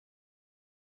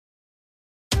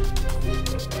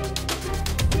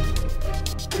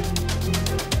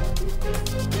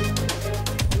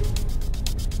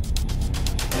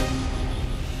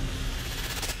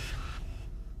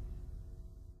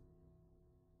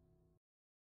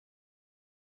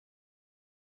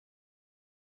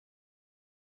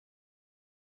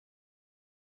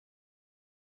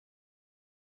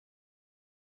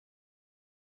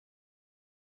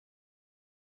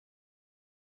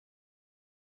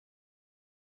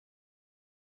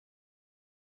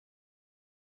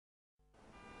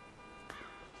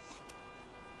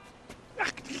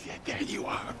Here you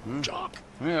are, Jock.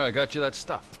 Yeah, I got you that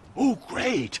stuff. Oh,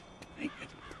 great.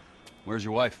 Where's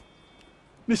your wife?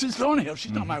 Mrs. Thornhill,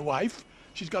 she's not my wife.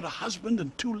 She's got a husband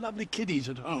and 2 lovely kiddies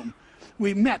at home.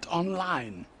 We met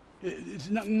online. It's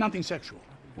nothing sexual.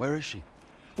 Where is she?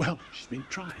 Well, she's been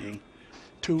trying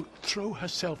to throw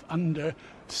herself under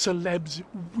celebs'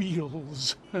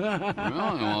 wheels.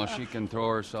 Well, she can throw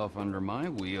herself under my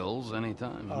wheels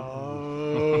anytime.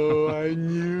 Oh, I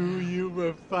knew you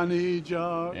were funny,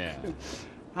 Jock. Yeah.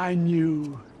 I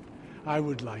knew I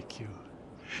would like you.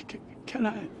 Can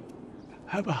I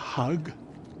have a hug?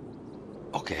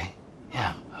 Okay.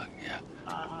 Yeah. Yeah.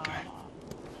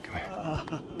 Come here. Come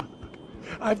here.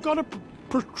 I've got a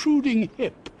protruding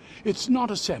hip. It's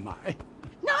not a semi.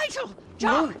 Nigel!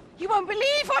 Jock! You won't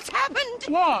believe what's happened!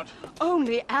 What?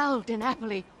 Only Al de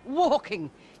Napoli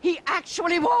walking. He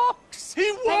actually walks!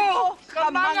 He walks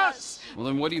among us! Well,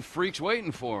 then what are you freaks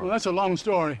waiting for? Well, that's a long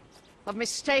story. Of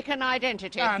mistaken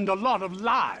identity. And a lot of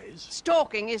lies.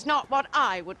 Stalking is not what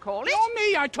I would call it. Nor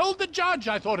me. I told the judge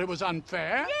I thought it was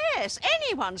unfair. Yes,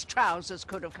 anyone's trousers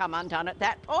could have come undone at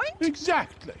that point.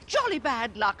 Exactly. Jolly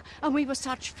bad luck, and we were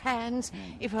such fans.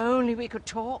 If only we could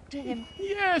talk to him.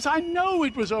 Yes, I know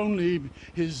it was only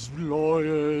his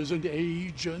lawyers and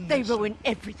agents. They ruin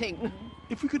everything.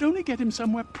 If we could only get him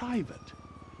somewhere private.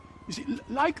 You see,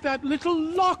 like that little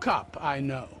lockup I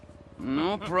know.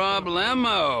 No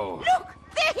problemo. Look,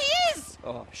 there he is!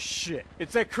 Oh, shit.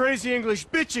 It's that crazy English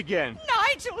bitch again.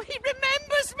 Nigel, he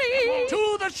remembers me!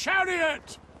 To the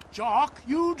chariot! Jock,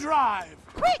 you drive.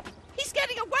 Quick, he's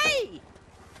getting away!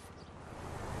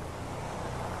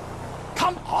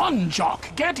 Come on,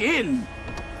 Jock, get in.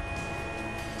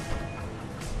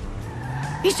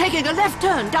 He's taking a left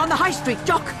turn down the high street,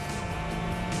 Jock.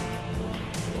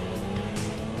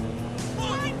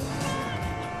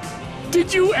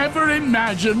 Did you ever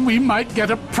imagine we might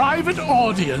get a private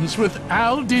audience with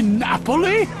Al de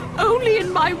Napoli? Only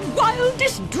in my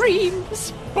wildest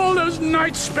dreams. All those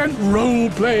nights spent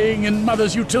role-playing in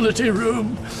Mother's utility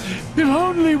room. If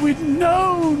only we'd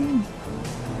known.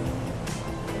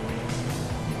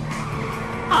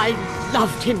 I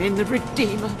loved him in The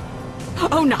Redeemer.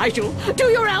 Oh, Nigel, do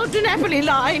your Al de Napoli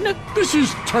line. This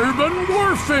is turban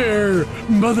warfare,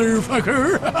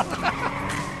 motherfucker.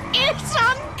 It's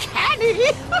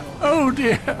uncanny. Oh,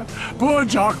 dear. Poor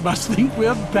Jock must think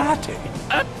we're batty.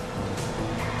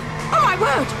 Oh, my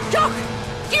word, Jock,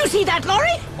 do you see that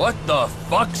lorry? What the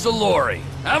fuck's a lorry?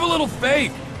 Have a little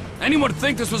faith. Anyone would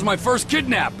think this was my first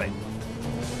kidnapping.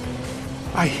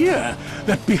 I hear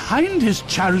that behind his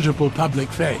charitable public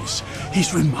face,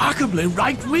 he's remarkably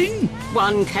right-wing.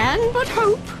 One can but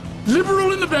hope.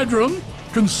 Liberal in the bedroom,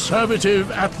 conservative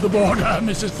at the border,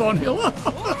 Mrs. Thornhill.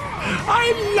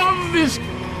 I love this.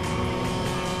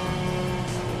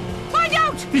 Find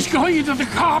out! He's going into the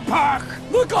car park.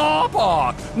 The car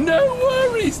park! No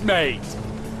worries, mate.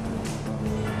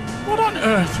 What on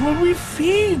earth will we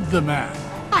feed the man?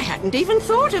 I hadn't even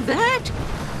thought of that.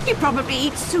 He probably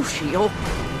eats sushi or...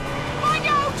 Find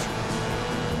out!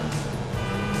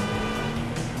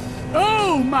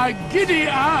 Oh, my giddy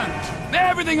aunt.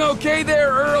 Everything okay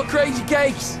there, Earl Crazy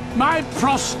Cakes? My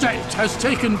prostate has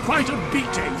taken quite a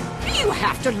beating. You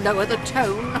have to lower the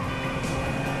tone.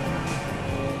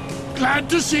 Glad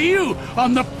to see you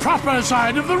on the proper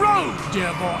side of the road,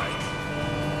 dear boy.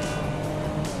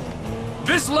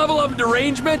 This level of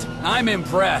derangement, I'm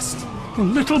impressed.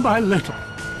 Little by little.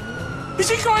 Is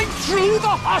he going through the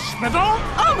hospital?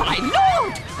 Oh, my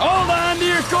lord! Hold on to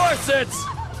your corsets!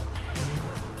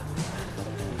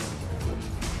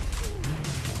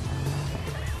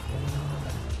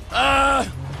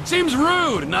 Seems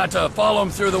rude not to follow him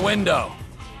through the window.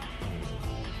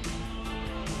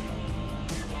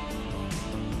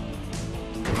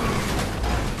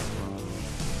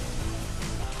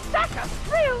 Such a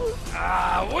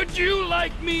thrill! Would you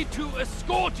like me to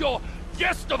escort your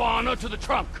guest of honor to the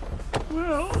trunk?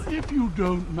 Well, if you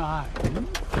don't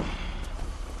mind.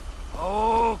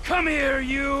 Oh, come here,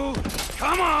 you!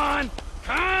 Come on!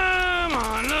 Come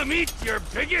on! Let me meet your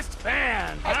biggest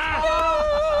fan! Huh?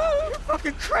 Oh, you're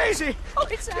fucking crazy! Oh,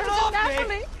 it's Al de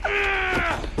Napoli!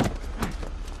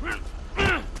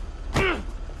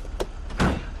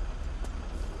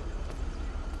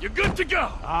 You're good to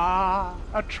go! Ah,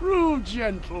 a true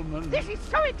gentleman. This is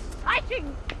so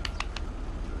exciting!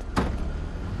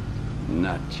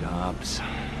 Nut jobs.